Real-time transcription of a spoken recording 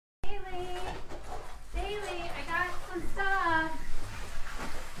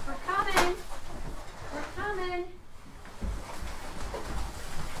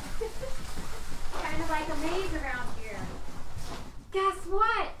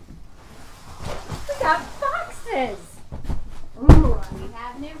got boxes. Ooh, we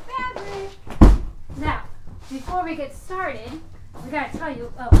have new fabric. Now, before we get started, we gotta tell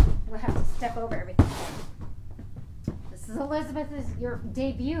you, we'll have to step over everything. This is Elizabeth's, your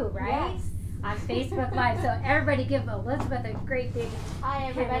debut, right? Yes. On Facebook Live. So everybody give Elizabeth a great big Hi,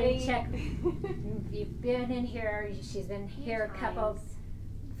 everybody. check. You've been in here. She's been here a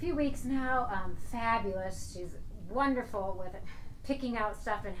few weeks now. Fabulous. She's wonderful with picking out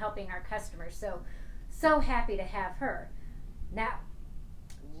stuff and helping our customers. So happy to have her. Now,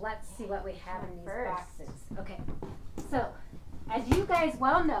 let's see what we have in these boxes. Okay. So, as you guys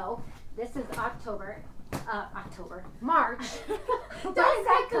well know, this is March. Don't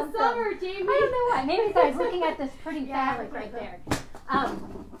say the summer, Jamie. I don't know why. Maybe I was looking at this pretty fabric right there.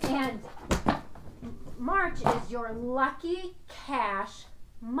 And March is your lucky cash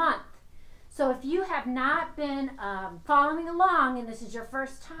month. So if you have not been following along and this is your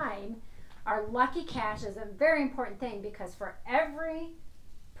first time, our lucky cash is a very important thing because for every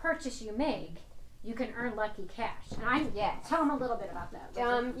purchase you make, you can earn lucky cash. And tell them a little bit about that.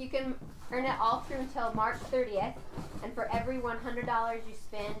 You can earn it all through until March 30th. And for every $100 you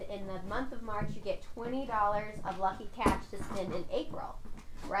spend in the month of March, you get $20 of lucky cash to spend in April.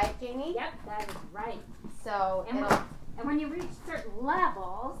 Right, Jamie? Yep, that is right. So, and when you reach certain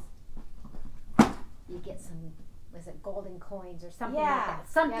levels, you get some, was it golden coins or something like that?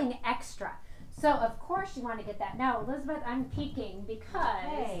 Something extra. So, of course, you want to get that. Now, Elizabeth, I'm peeking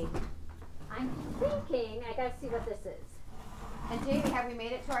because I'm thinking, I got to see what this is. And Jamie, have we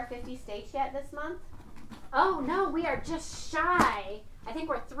made it to our 50 states yet this month? Oh, no, we are just shy. I think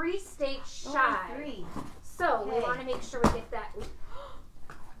we're 3 states shy. Only 3. So, we want to make sure we get that.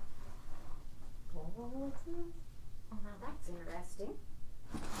 Oh, now that's interesting.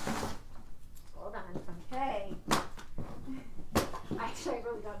 Hold on. Okay. Actually, I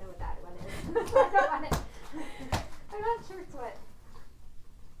really don't know what that one is. I don't want it. I'm not sure it's what.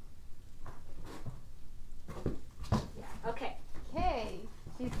 Yeah. Okay. Okay.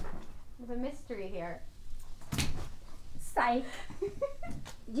 There's a mystery here. Psych.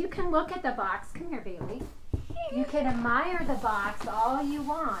 You can look at the box. Come here, Bailey. You can admire the box all you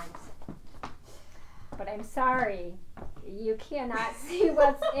want. But I'm sorry, you cannot see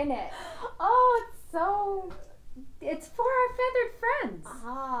what's in it. Oh, it's for our feathered friends.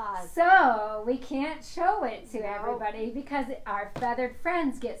 Ah. So we can't show it to everybody because our feathered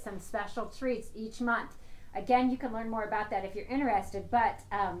friends get some special treats each month. Again, you can learn more about that if you're interested. But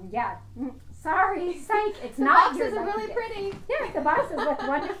sorry, psych. It's not your. The boxes are really pretty. Yeah, the boxes look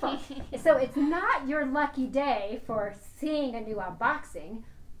wonderful. So it's not your lucky day for seeing a new unboxing,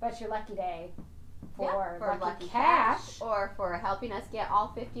 but it's your lucky day for lucky cash. Or for helping us get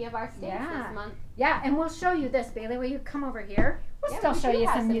all 50 of our states this month. Yeah, and we'll show you this, Bailey. Will you come over here? We'll still show you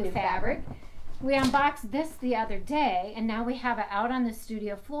some new fabric. We unboxed this the other day, and now we have it out on the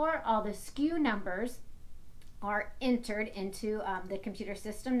studio floor. All the SKU numbers are entered into the computer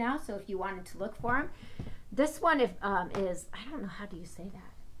system now, so if you wanted to look for them. This one is, I don't know, how do you say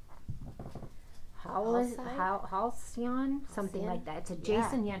that? Halcyon? Something like that. It's a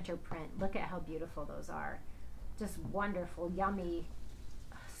Jason Yenter print. Look at how beautiful those are. Just wonderful, yummy.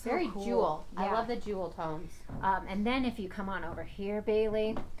 So very cool. Jewel. Yeah. I love the jewel tones. And then if you come on over here,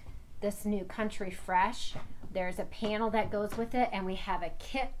 Bailey, this new Country Fresh, there's a panel that goes with it, and we have a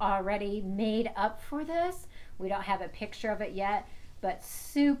kit already made up for this. We don't have a picture of it yet, but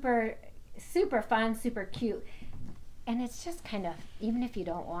super, super fun, super cute. And it's just kind of, even if you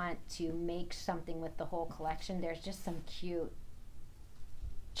don't want to make something with the whole collection, there's just some cute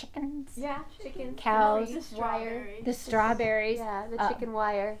chickens. Yeah, chickens. Cows. The strawberries. Yeah, the chicken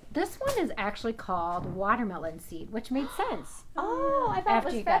wire. This one is actually called watermelon seed, which made sense. Oh, I thought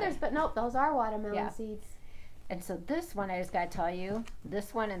it was feathers, but nope, those are watermelon seeds. And so this one, I just got to tell you,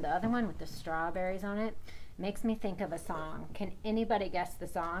 this one and the other one with the strawberries on it, makes me think of a song. Can anybody guess the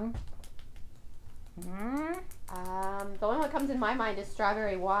song? The one that comes in my mind is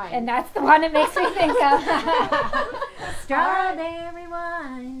Strawberry Wine. And that's the one it makes me think of. Strawberry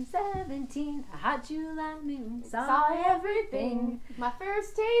wine, 17, a hot July moon, saw everything. My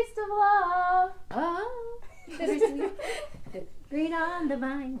first taste of love. Oh, bittersweet. Green on the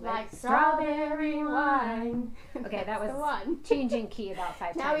vine, like strawberry wine. Okay, that was the one. Changing key about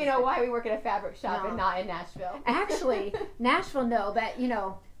 5 times. Now we know why we work at a fabric shop and not in Nashville. Actually, Nashville, no, but you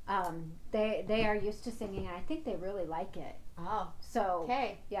know, they are used to singing, and I think they really like it. Oh, so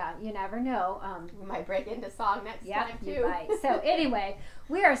yeah, you never know. We might break into song next time too. You might. So anyway,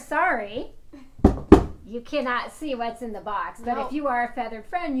 we are sorry. You cannot see what's in the box, but if you are a feathered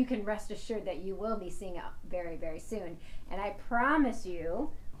friend, you can rest assured that you will be seeing it very, very soon. And I promise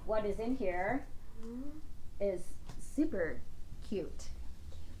you, what is in here is super cute.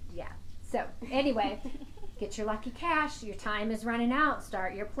 Yeah. So anyway, get your lucky cash. Your time is running out.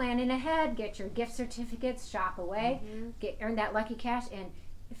 Start your planning ahead. Get your gift certificates. Shop away. Earn that lucky cash. And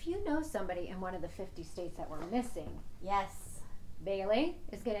if you know somebody in one of the 50 states that we're missing, yes, Bailey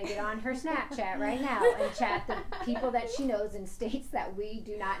is going to get on her Snapchat right now and chat the people that she knows in states that we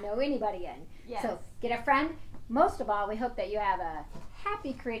do not know anybody in. Yes. So get a friend. Most of all, we hope that you have a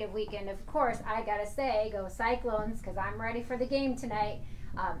happy creative weekend. Of course, I got to say, go Cyclones, because I'm ready for the game tonight.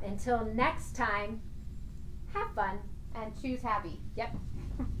 Until next time, have fun. And choose happy. Yep.